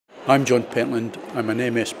I'm John Pentland. I'm an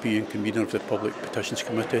MSP and convener of the Public Petitions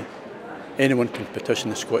Committee. Anyone can petition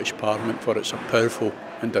the Scottish Parliament, for it's a powerful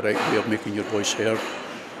and direct way of making your voice heard.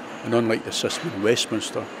 And unlike the system in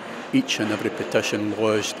Westminster, each and every petition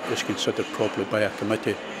lodged is considered properly by a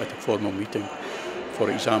committee at a formal meeting. For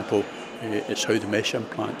example, it's how the mesh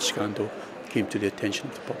implant scandal came to the attention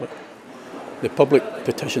of the public. The Public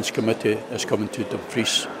Petitions Committee is coming to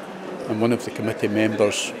Dumfries, and one of the committee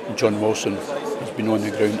members, John Wilson, has been on the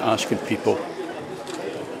ground asking people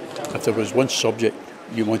if there was one subject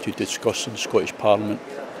you wanted to discuss in the Scottish Parliament,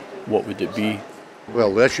 what would it be?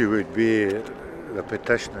 Well, the issue would be the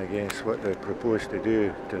petition against what they propose to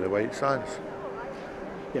do to the White Sands.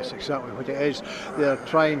 Yes, exactly what it is. They're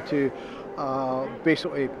trying to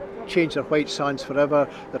basically change their White Sands forever.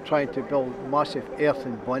 They're trying to build massive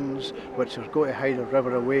earthen bunds which are going to hide the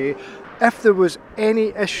river away. If there was any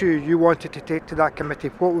issue you wanted to take to that committee,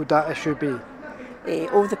 what would that issue be?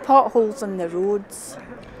 The potholes on the roads.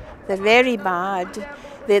 They're very bad.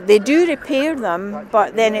 They do repair them,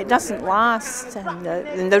 but then it doesn't last,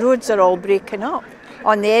 and the roads are all breaking up,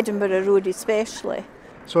 on the Edinburgh Road especially.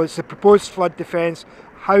 So it's the proposed flood defence.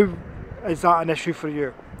 How is that an issue for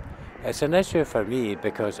you? It's an issue for me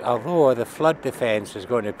because although the flood defence is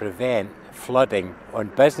going to prevent flooding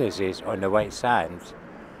on businesses on the White Sands,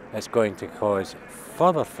 it's going to cause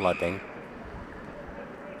further flooding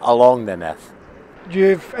along the Nith.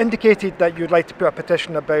 You've indicated that you'd like to put a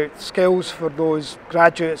petition about skills for those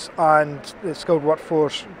graduates and the skilled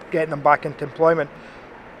workforce, getting them back into employment.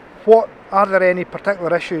 Are there any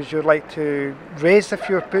particular issues you'd like to raise if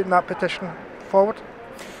you're putting that petition forward?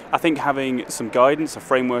 I think having some guidance, a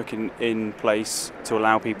framework in place to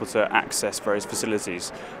allow people to access various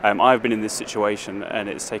facilities. I've been in this situation and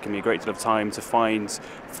it's taken me a great deal of time to find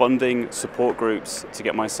funding, support groups to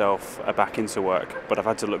get myself back into work, but I've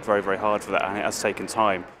had to look very, very hard for that and it has taken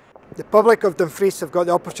time. The public of Dumfries have got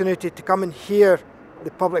the opportunity to come and hear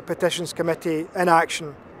the Public Petitions Committee in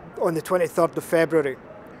action on the 23rd of February.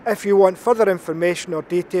 If you want further information or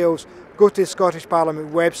details, go to the Scottish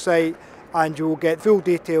Parliament website and you will get full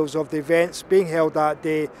details of the events being held that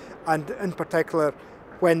day and in particular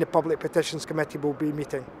when the Public Petitions Committee will be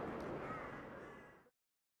meeting.